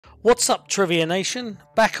What's up, Trivia Nation?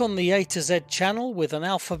 Back on the A to Z channel with an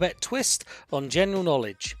alphabet twist on general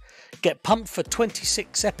knowledge. Get pumped for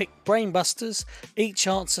 26 epic brainbusters. Each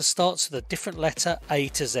answer starts with a different letter A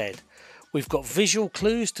to Z. We've got visual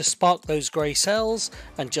clues to spark those grey cells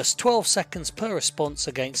and just 12 seconds per response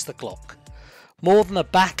against the clock. More than a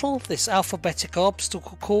battle, this alphabetic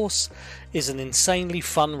obstacle course is an insanely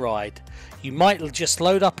fun ride. You might just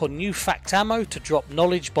load up on new fact ammo to drop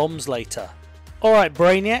knowledge bombs later. Alright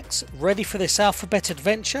brainiacs, ready for this alphabet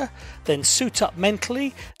adventure? Then suit up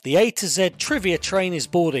mentally, the A to Z trivia train is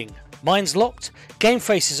boarding. Mine's locked, game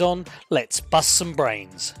face is on, let's bust some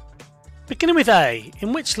brains. Beginning with A,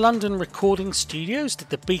 in which London recording studios did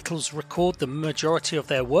the Beatles record the majority of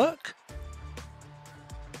their work?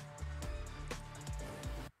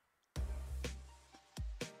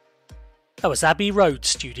 That was Abbey Road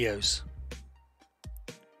Studios.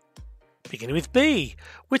 Beginning with B,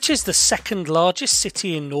 which is the second largest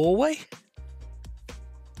city in Norway?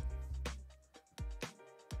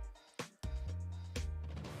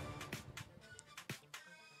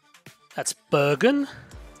 That's Bergen.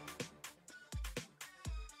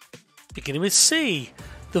 Beginning with C,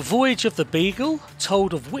 the voyage of the Beagle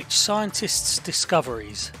told of which scientist's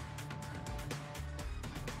discoveries?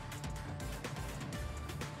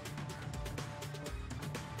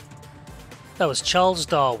 That was Charles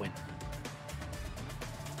Darwin.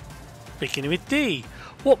 Beginning with D,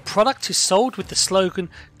 what product is sold with the slogan,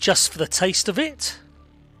 "Just for the taste of it"?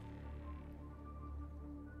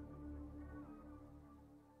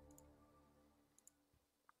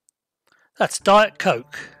 That's Diet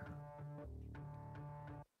Coke.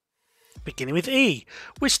 Beginning with E,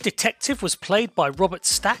 which detective was played by Robert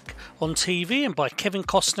Stack on TV and by Kevin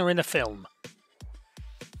Costner in a film?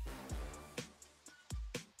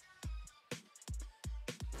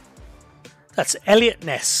 That's Elliot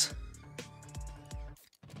Ness.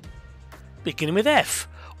 Beginning with F,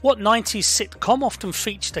 what 90s sitcom often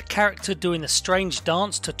featured a character doing a strange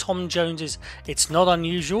dance to Tom Jones's It's Not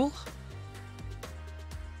Unusual?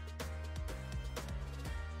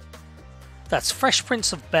 That's Fresh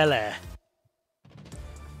Prince of Bel-Air.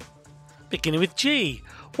 Beginning with G,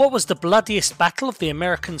 what was the bloodiest battle of the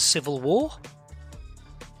American Civil War?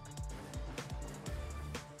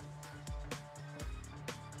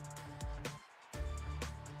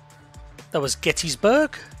 That was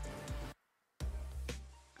Gettysburg.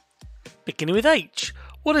 Beginning with H,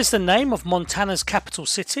 what is the name of Montana's capital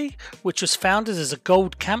city, which was founded as a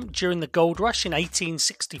gold camp during the gold rush in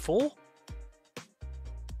 1864?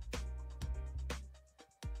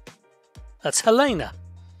 That's Helena.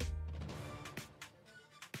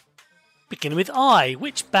 Beginning with I,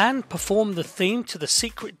 which band performed the theme to The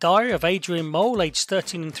Secret Diary of Adrian Mole, aged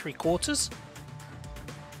 13 3/4?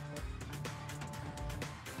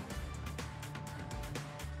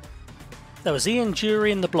 That was Ian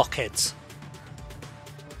Dury and the Blockheads.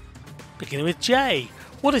 Beginning with J,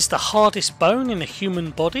 what is the hardest bone in a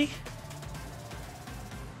human body?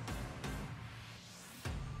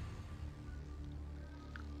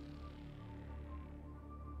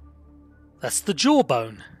 That's the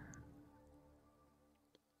jawbone.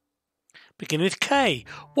 Beginning with K,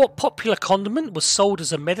 what popular condiment was sold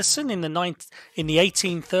as a medicine in the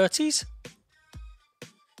 1830s?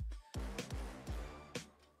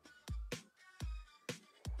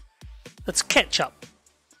 That's ketchup.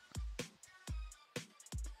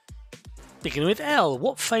 Beginning with L,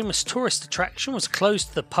 what famous tourist attraction was closed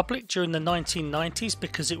to the public during the 1990s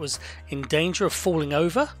because it was in danger of falling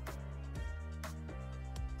over?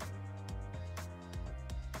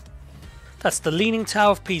 That's the Leaning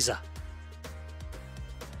Tower of Pisa.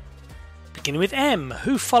 Beginning with M,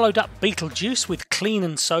 who followed up Beetlejuice with Clean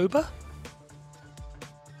and Sober?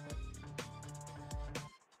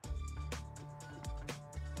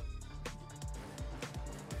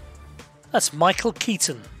 That's Michael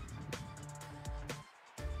Keaton.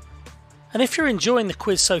 And if you're enjoying the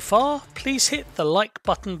quiz so far, please hit the like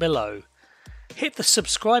button below. Hit the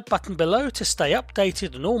subscribe button below to stay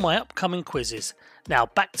updated on all my upcoming quizzes. Now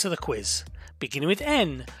back to the quiz. Beginning with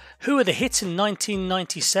N, who were the hits in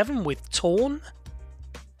 1997 with Torn?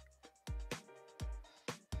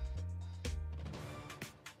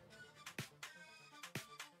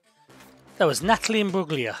 That was Natalie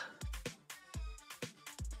Imbruglia.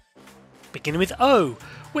 Beginning with O,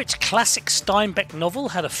 which classic Steinbeck novel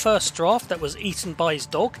had a first draft that was eaten by his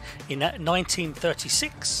dog in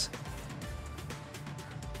 1936?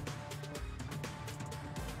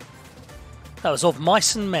 That was Of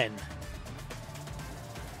Mice and Men.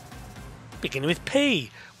 Beginning with P,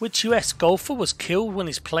 which US golfer was killed when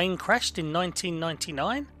his plane crashed in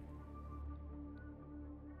 1999?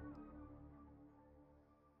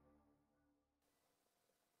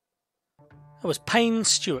 That was Payne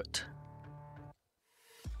Stewart.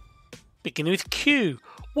 Beginning with Q.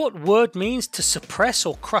 What word means to suppress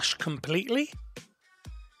or crush completely?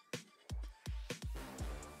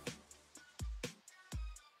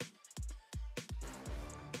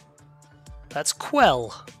 That's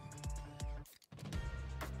quell.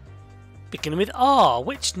 Beginning with R.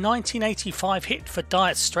 Which 1985 hit for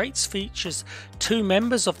Dire Straits features two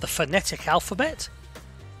members of the phonetic alphabet?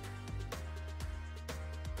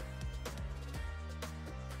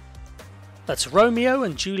 That's Romeo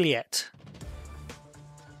and Juliet.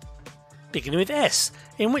 Beginning with S.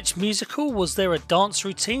 In which musical was there a dance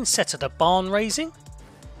routine set at a barn raising?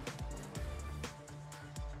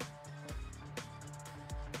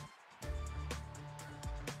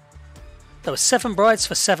 There were 7 Brides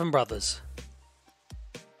for 7 Brothers.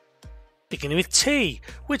 Beginning with T.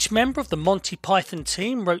 Which member of the Monty Python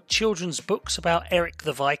team wrote children's books about Eric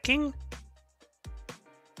the Viking?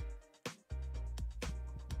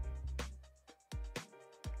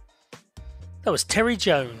 That was Terry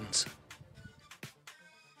Jones.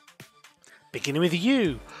 Beginning with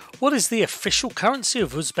U. What is the official currency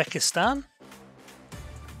of Uzbekistan?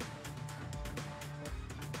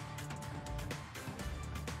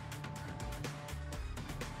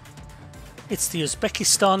 It's the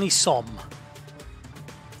Uzbekistani som.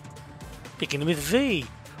 Beginning with V.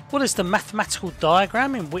 What is the mathematical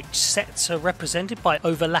diagram in which sets are represented by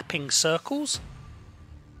overlapping circles?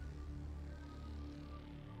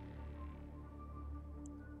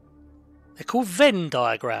 They're called Venn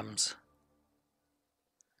diagrams.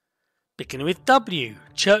 Beginning with W.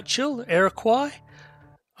 Churchill, Iroquois,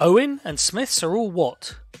 Owen and Smiths are all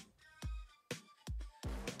what?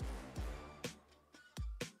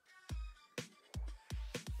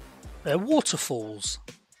 They're waterfalls.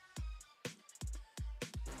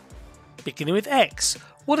 Beginning with X.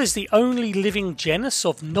 What is the only living genus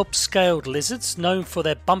of knob-scaled lizards known for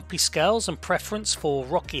their bumpy scales and preference for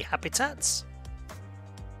rocky habitats?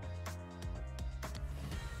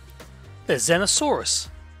 There's Xenosaurus.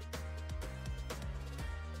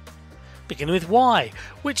 Beginning with Y.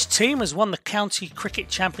 Which team has won the county cricket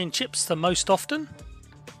championships the most often?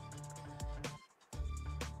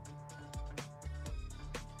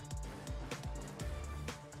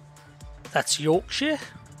 That's Yorkshire.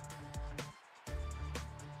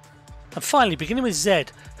 And finally, beginning with Z.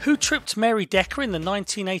 Who tripped Mary Decker in the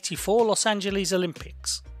 1984 Los Angeles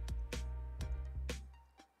Olympics?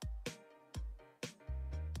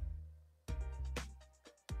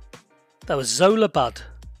 That was Zola Budd.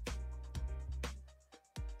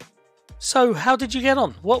 So, how did you get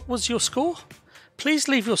on? What was your score? Please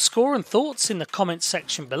leave your score and thoughts in the comments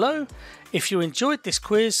section below. If you enjoyed this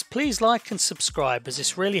quiz, please like and subscribe as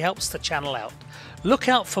this really helps the channel out. Look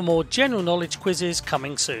out for more general knowledge quizzes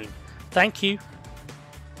coming soon. Thank you.